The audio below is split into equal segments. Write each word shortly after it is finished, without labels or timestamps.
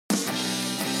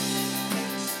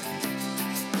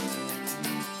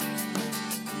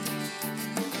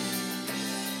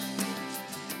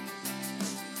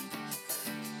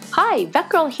Hi,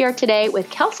 VETgirl here today with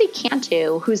Kelsey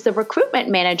Cantu, who's the recruitment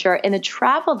manager in the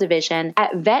travel division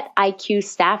at VetIQ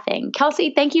Staffing.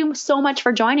 Kelsey, thank you so much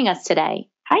for joining us today.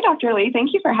 Hi, Dr. Lee.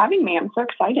 Thank you for having me. I'm so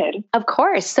excited. Of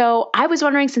course. So I was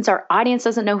wondering, since our audience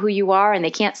doesn't know who you are and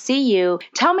they can't see you,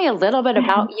 tell me a little bit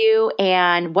about you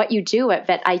and what you do at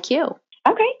VetIQ.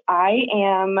 Okay. I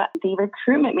am the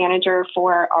recruitment manager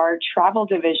for our travel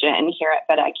division here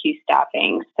at VetIQ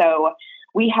Staffing. So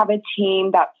we have a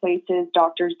team that places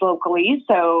doctors locally,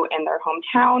 so in their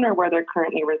hometown or where they're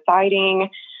currently residing.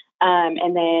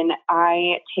 And then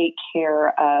I take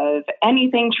care of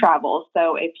anything travel.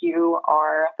 So if you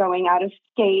are going out of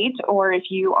state or if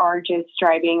you are just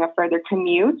driving a further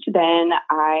commute, then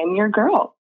I'm your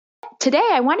girl. Today,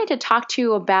 I wanted to talk to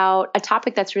you about a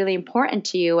topic that's really important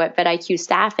to you at VetIQ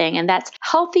Staffing, and that's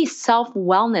healthy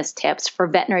self-wellness tips for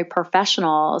veterinary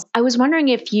professionals. I was wondering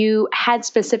if you had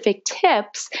specific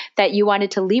tips that you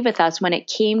wanted to leave with us when it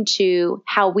came to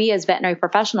how we as veterinary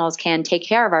professionals can take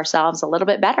care of ourselves a little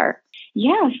bit better.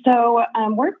 Yeah, so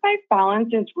work-life balance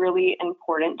is really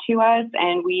important to us,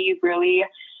 and we really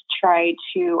try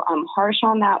to harsh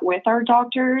on that with our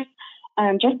doctors.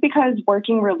 Just because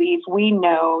working relief, we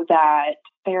know that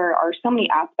there are so many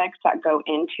aspects that go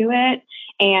into it,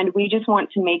 and we just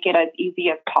want to make it as easy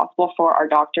as possible for our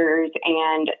doctors.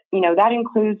 And, that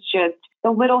includes just the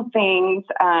little things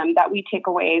that we take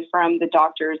away from the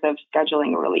doctors of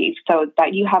scheduling relief so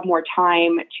that you have more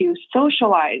time to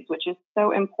socialize, which is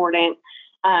so important.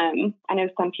 I know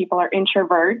some people are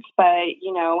introverts, but,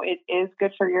 it is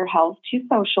good for your health to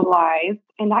socialize,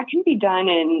 and that can be done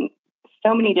in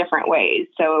so many different ways.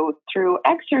 So through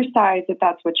exercise, if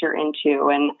that's what you're into,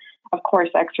 and of course,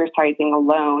 exercising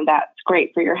alone, that's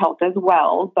great for your health as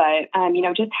well. But,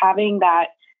 just having that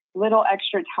little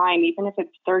extra time, even if it's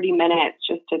 30 minutes,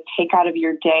 just to take out of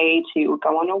your day to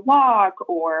go on a walk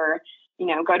or,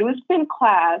 go to a spin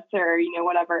class or,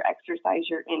 whatever exercise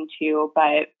you're into.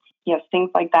 But yes, things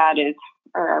like that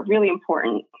are really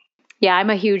important. Yeah,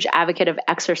 I'm a huge advocate of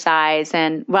exercise.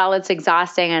 And while it's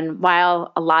exhausting and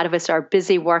while a lot of us are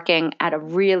busy working at a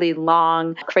really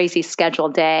long, crazy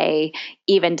scheduled day,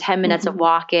 even 10 minutes of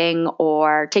walking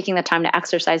or taking the time to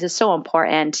exercise is so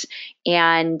important.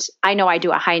 And I know I do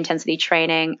a high intensity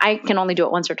training. I can only do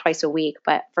it once or twice a week,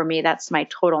 but for me, that's my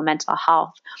total mental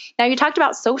health. Now, you talked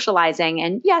about socializing,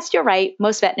 and yes, you're right.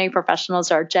 Most veterinary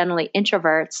professionals are generally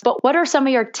introverts. But what are some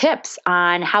of your tips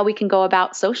on how we can go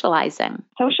about socializing?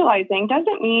 Socializing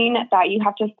doesn't mean that you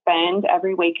have to spend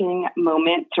every waking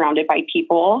moment surrounded by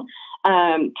people.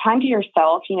 Time to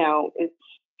yourself, is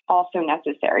also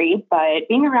necessary, but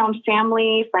being around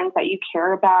family, friends that you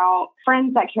care about,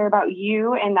 friends that care about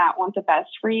you and that want the best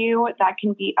for you, that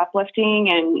can be uplifting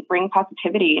and bring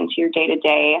positivity into your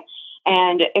day-to-day.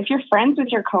 And if you're friends with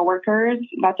your coworkers,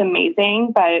 that's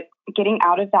amazing, but getting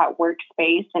out of that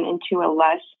workspace and into a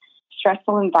less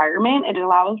stressful environment, it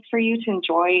allows for you to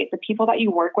enjoy the people that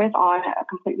you work with on a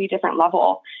completely different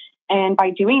level. And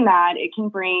by doing that, it can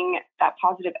bring that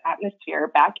positive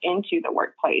atmosphere back into the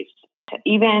workplace.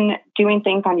 Even doing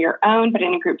things on your own, but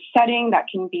in a group setting, that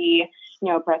can be,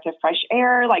 a breath of fresh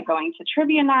air, like going to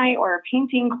trivia night or a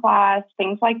painting class,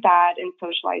 things like that, and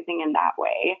socializing in that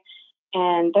way.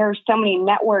 And there are so many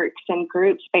networks and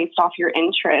groups based off your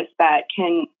interests that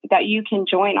you can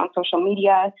join on social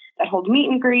media that hold meet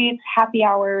and greets, happy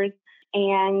hours,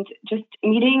 and just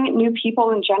meeting new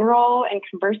people in general and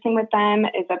conversing with them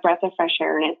is a breath of fresh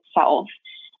air in itself.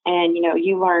 And,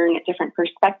 you learn different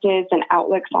perspectives and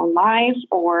outlooks on life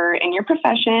or in your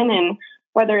profession, and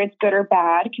whether it's good or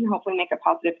bad can hopefully make a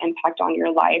positive impact on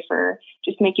your life or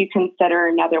just make you consider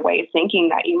another way of thinking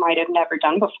that you might have never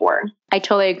done before. I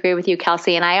totally agree with you,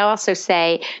 Kelsey. And I also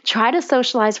say, try to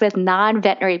socialize with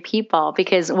non-veterinary people,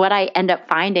 because what I end up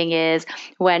finding is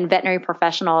when veterinary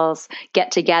professionals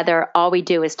get together, all we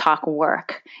do is talk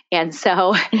work. And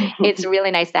so it's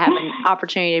really nice to have an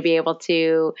opportunity to be able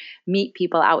to meet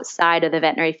people outside of the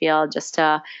veterinary field, just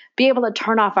to be able to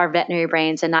turn off our veterinary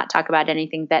brains and not talk about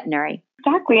anything veterinary.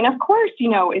 Exactly. And of course,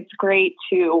 it's great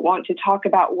to want to talk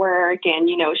about work and,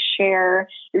 share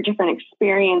your different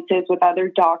experiences with other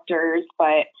doctors,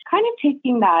 but kind of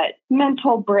taking that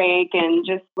mental break and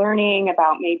just learning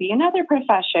about maybe another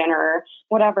profession or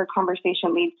whatever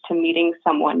conversation leads to meeting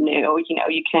someone new.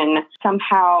 You can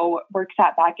somehow work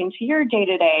that back into your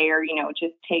day-to-day or,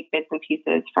 just take bits and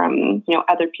pieces from,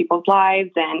 other people's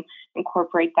lives and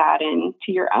incorporate that into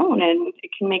your own. And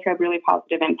it can make a really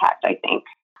positive impact, I think.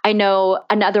 I know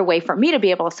another way for me to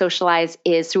be able to socialize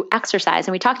is through exercise.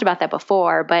 And we talked about that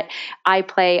before, but I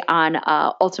play on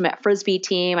an ultimate Frisbee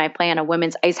team. I play on a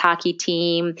women's ice hockey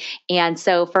team. And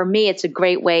so for me, it's a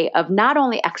great way of not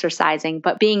only exercising,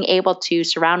 but being able to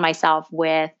surround myself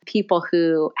with people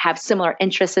who have similar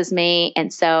interests as me.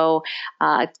 And so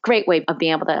it's a great way of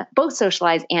being able to both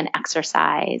socialize and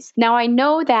exercise. Now, I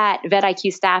know that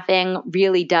VetIQ staffing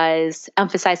really does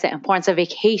emphasize the importance of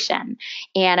vacation.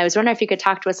 And I was wondering if you could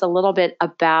talk to us a little bit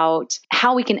about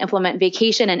how we can implement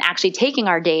vacation and actually taking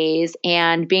our days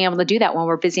and being able to do that when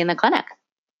we're busy in the clinic.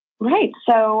 Right.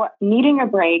 So needing a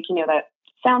break, that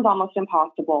sounds almost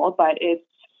impossible, but it's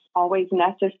always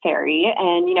necessary.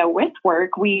 And, with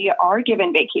work, we are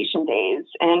given vacation days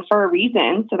and for a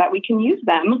reason so that we can use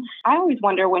them. I always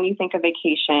wonder when you think of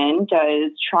vacation,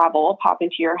 does travel pop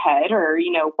into your head or,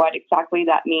 what exactly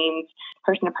that means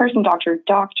person to person, doctor to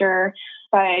doctor.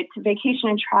 But vacation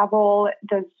and travel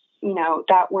does,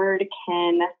 that word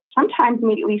can sometimes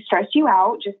immediately stress you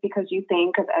out just because you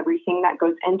think of everything that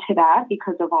goes into that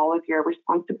because of all of your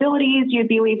responsibilities you'd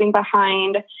be leaving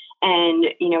behind. And,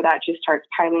 that just starts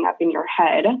piling up in your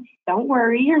head. Don't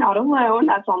worry, you're not alone.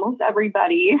 That's almost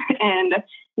everybody. And,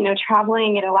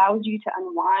 traveling, it allows you to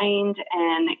unwind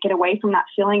and get away from that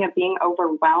feeling of being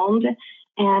overwhelmed.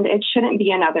 And it shouldn't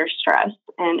be another stress.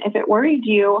 And if it worries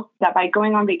you that by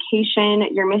going on vacation,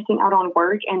 you're missing out on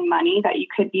work and money that you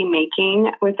could be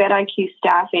making with VetIQ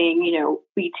staffing,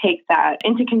 we take that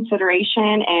into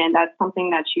consideration, and that's something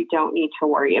that you don't need to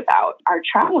worry about. Our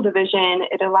travel division,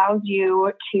 it allows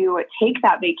you to take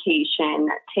that vacation,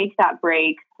 take that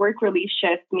break, work release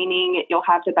shifts, meaning you'll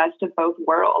have the best of both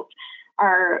worlds.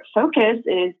 Our focus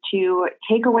is to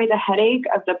take away the headache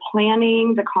of the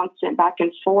planning, the constant back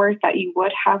and forth that you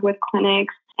would have with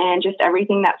clinics, and just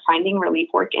everything that finding relief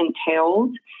work entails.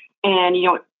 And,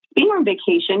 being on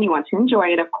vacation, you want to enjoy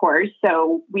it, of course.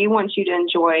 So we want you to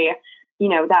enjoy,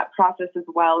 that process as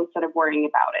well instead of worrying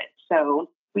about it. So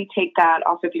we take that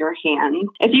off of your hands.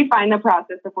 If you find the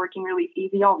process of working relief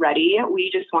easy already, we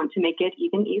just want to make it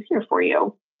even easier for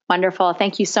you. Wonderful.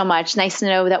 Thank you so much. Nice to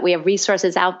know that we have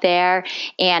resources out there.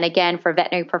 And again, for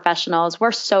veterinary professionals,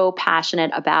 we're so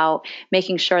passionate about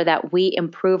making sure that we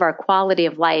improve our quality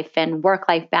of life and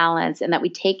work-life balance and that we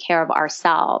take care of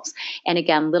ourselves. And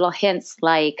again, little hints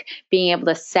like being able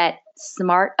to set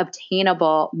smart,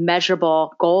 obtainable,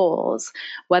 measurable goals,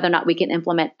 whether or not we can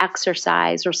implement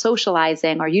exercise or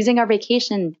socializing or using our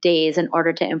vacation days in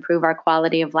order to improve our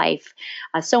quality of life.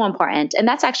 So important. And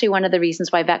that's actually one of the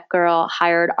reasons why VetGirl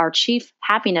hired our Chief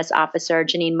Happiness Officer,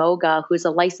 Janine Moga, who's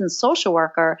a licensed social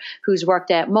worker who's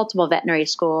worked at multiple veterinary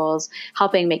schools,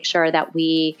 helping make sure that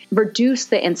we reduce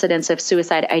the incidence of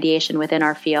suicide ideation within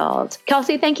our field.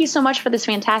 Kelsey, thank you so much for this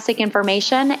fantastic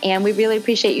information. And we really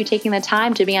appreciate you taking the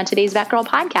time to be on today's VetGirl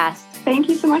podcast. Thank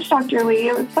you so much, Dr. Lee.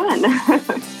 It was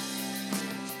fun.